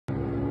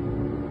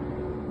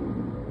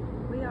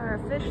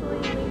officially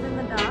leaving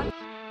the dock.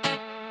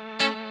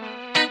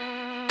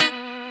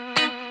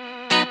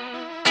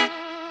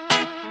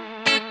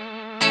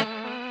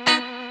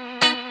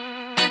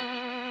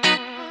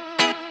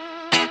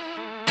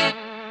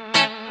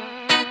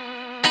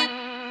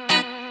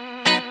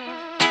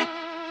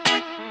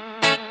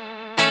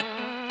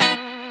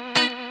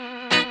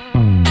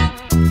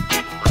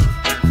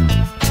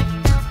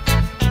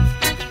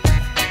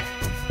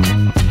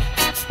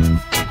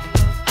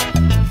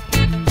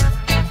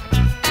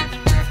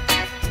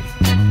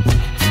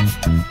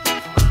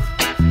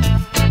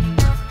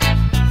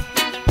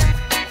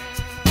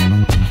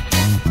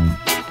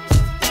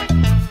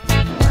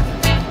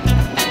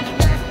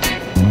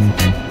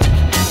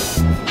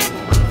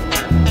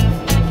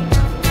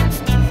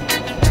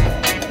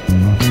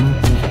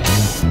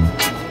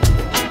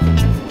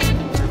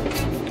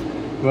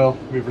 Well,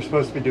 we were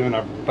supposed to be doing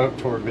our boat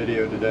tour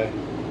video today,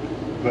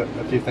 but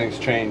a few things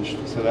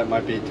changed, so that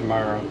might be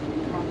tomorrow.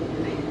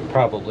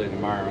 Probably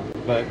tomorrow.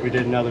 But we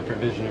did another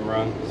provisioning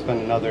run,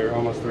 spent another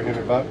almost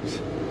 300 bucks.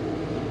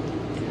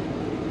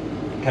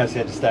 Cassie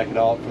had to stack it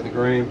all up for the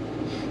grain.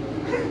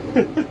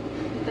 It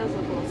does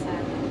look a little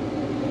sad.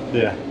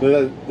 Yeah.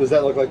 Does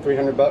that look like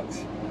 300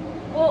 bucks?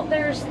 Well,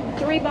 there's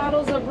 3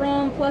 bottles of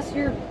rum plus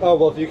your Oh,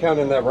 well, if you count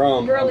in that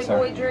rum, girly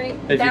boy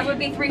drink, that would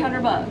be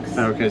 300 bucks.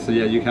 Okay, so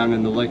yeah, you count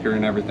in the liquor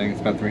and everything,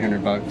 it's about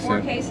 300 bucks. 4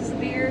 so. cases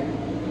of beer.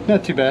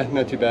 Not too bad,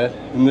 not too bad.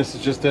 And this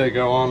is just to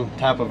go on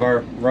top of our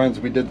runs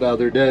we did the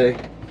other day.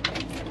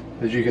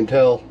 As you can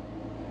tell,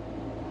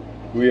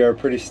 we are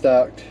pretty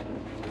stocked.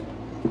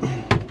 I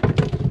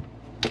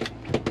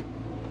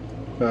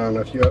don't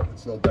know if you,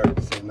 it's a little dark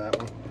to see in that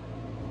one.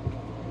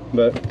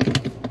 But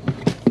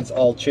it's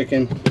all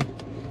chicken,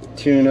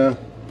 tuna,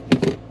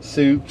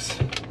 soups,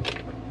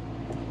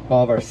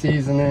 all of our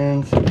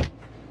seasonings. And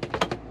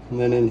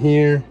then in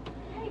here,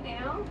 Hey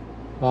now.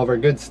 all of our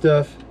good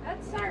stuff.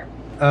 That's our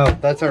Oh,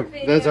 that's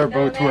our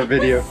boat tour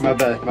video. My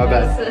bad, my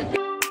bad.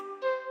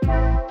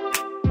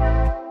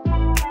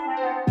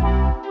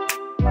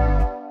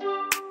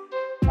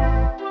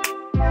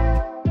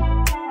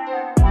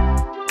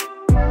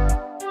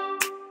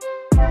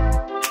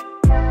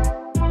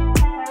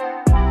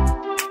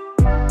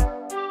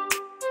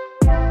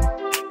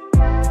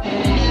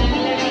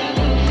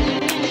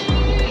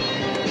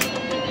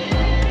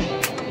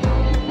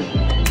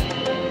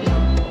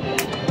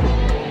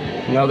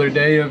 Another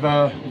day of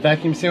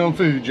vacuum sealing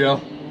food,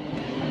 Joe.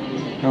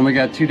 Only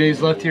got 2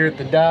 days left here at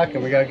the dock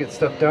and we gotta get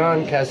stuff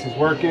done. Cassie's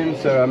working,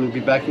 so I'm gonna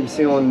be vacuum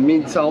sealing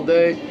meats all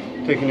day,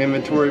 taking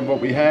inventory of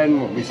what we had and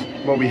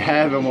what we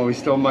have and what we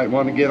still might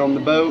want to get on the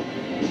boat,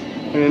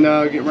 and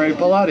getting ready to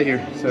pull out of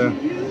here. So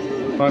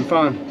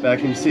fun,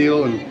 vacuum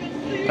seal and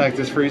pack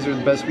this freezer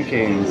the best we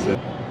can. So.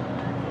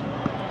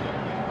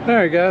 All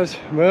right, guys.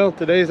 Well,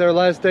 today's our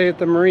last day at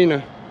the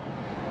marina.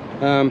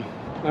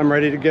 I'm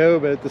ready to go,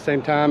 but at the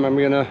same time, I'm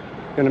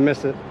gonna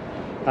miss it.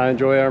 I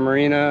enjoy our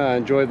marina, I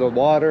enjoy the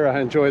water, I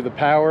enjoy the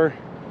power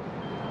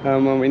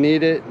when we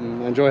need it,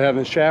 and I enjoy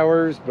having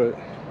showers, but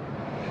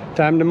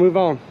time to move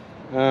on.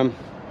 Gonna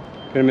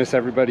miss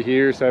everybody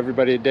here, so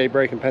everybody at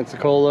Daybreak in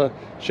Pensacola,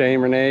 Shane,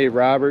 Renee,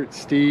 Robert,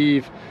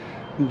 Steve,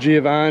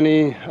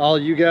 Giovanni, all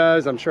you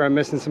guys. I'm sure I'm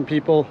missing some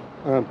people.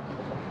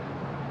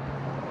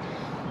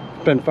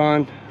 Been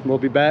fun, we'll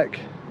be back.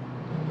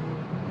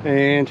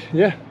 And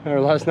yeah, our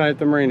last night at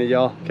the marina,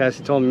 y'all.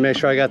 Cassie told me to make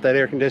sure I got that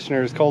air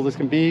conditioner as cold as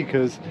can be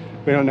because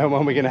we don't know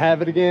when we're gonna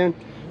have it again.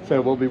 So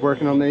we'll be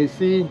working on the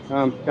AC.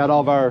 Got all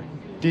of our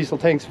diesel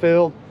tanks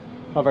filled,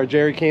 all of our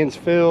jerry cans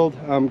filled.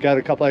 Got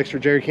a couple extra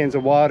jerry cans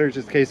of water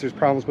just in case there's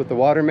problems with the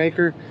water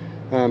maker.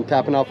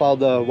 Topping off all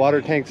the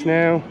water tanks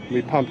now.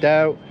 We pumped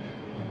out.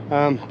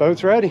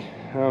 Boat's ready.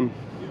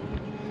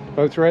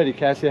 Boat's ready.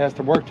 Cassie has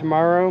to work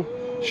tomorrow.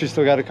 She's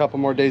still got a couple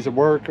more days of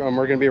work.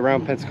 We're gonna be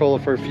around Pensacola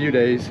for a few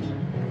days.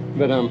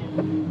 But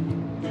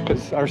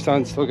because our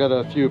son's still got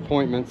a few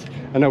appointments.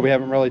 I know we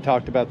haven't really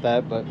talked about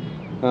that, but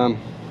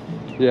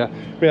yeah,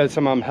 we had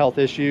some health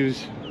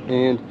issues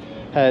and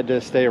had to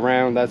stay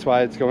around. That's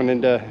why it's going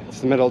into, it's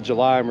the middle of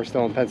July and we're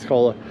still in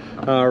Pensacola.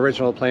 Our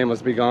original plan was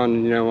to be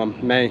gone, you know,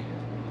 May.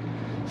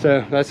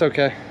 So that's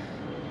okay.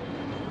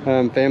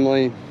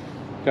 Family,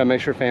 gotta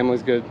make sure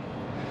family's good.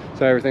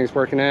 So everything's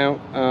working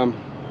out.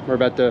 We're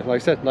about to,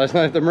 like I said, last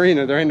night at the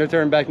marina, there ain't no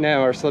turn back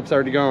now. Our slip's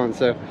already gone.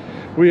 So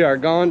we are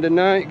gone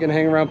tonight. Gonna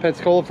hang around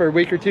Pensacola for a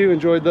week or two.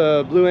 Enjoy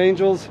the Blue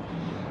Angels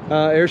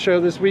air show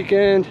this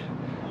weekend.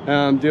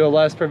 Do a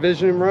last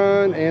provisioning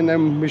run, and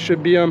then we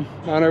should be on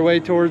our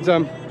way towards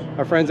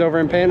our friends over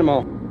in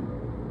Panama.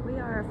 We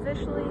are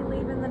officially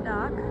leaving the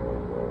dock.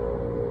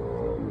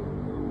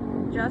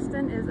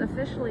 Justin is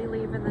officially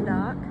leaving the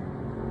dock.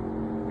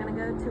 Gonna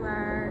go to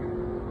our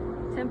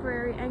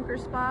temporary anchor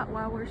spot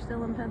while we're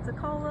still in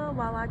Pensacola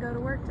while I go to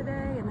work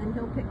today, and then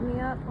he'll pick me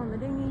up on the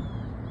dinghy.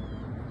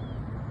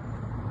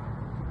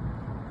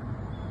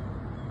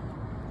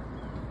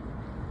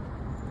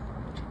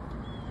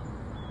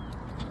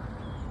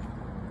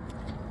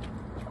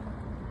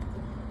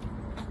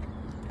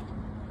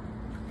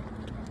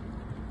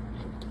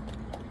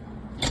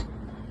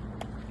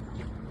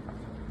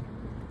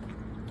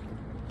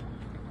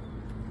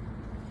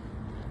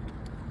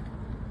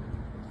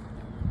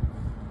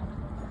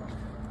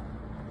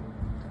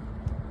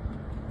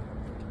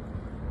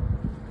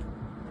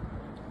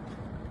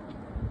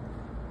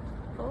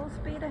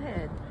 speed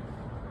ahead.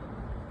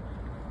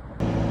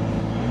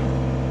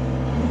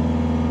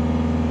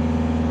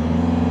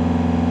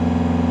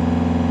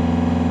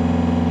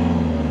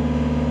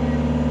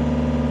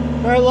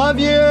 I love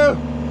you.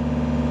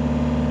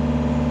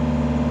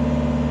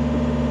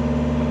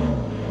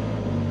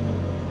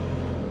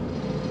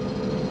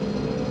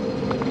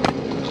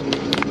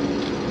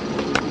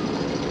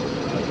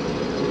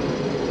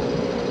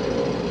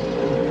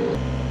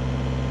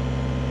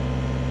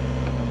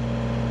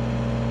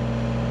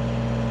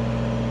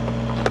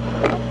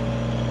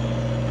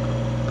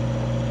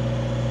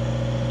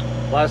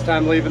 Last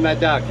time leaving that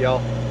dock, y'all.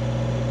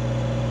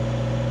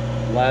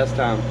 Last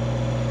time.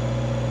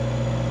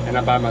 And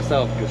I'm by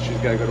myself because she's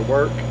got to go to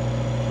work.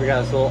 We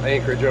got this little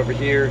anchorage over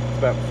here. It's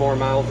about 4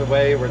 miles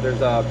away where there's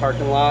a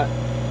parking lot.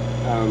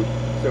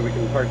 So we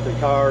can park the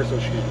car so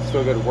she can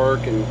still go to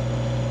work and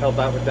help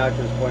out with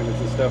doctor's appointments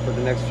and stuff for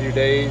the next few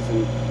days.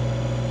 And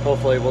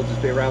hopefully we'll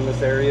just be around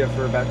this area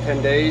for about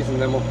 10 days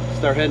and then we'll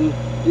start heading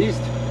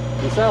east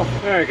and south.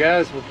 All right,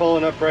 guys, we're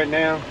pulling up right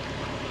now.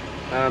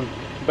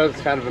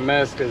 Boat's kind of a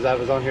mess because I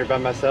was on here by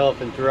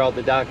myself and threw all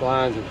the dock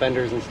lines and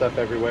fenders and stuff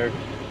everywhere.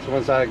 So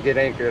once I get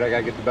anchored, I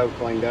gotta get the boat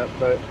cleaned up.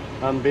 But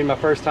it'll be my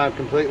first time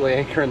completely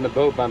anchoring the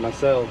boat by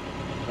myself.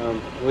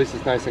 At least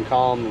it's nice and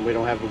calm and we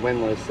don't have the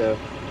windlass. So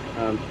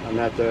I'm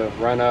gonna have to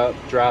run up,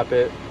 drop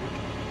it,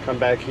 come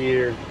back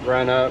here,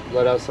 run up,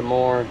 let out some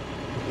more,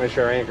 make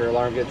sure our anchor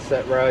alarm gets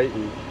set right.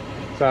 And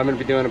so I'm gonna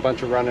be doing a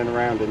bunch of running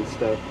around and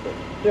stuff. But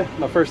yeah,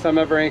 my first time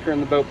ever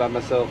anchoring the boat by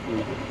myself.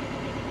 And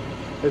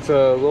it's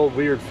a little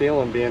weird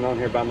feeling being on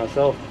here by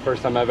myself.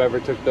 First time I've ever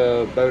took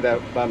the boat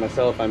out by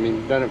myself. I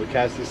mean, done it with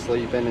Cassie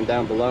sleeping and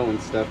down below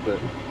and stuff, but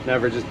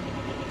never just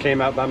came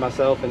out by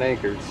myself and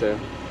anchored. So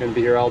gonna be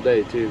here all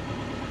day too.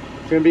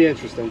 It's gonna be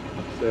interesting.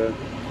 So,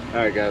 all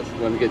right guys,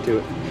 let me get to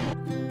it.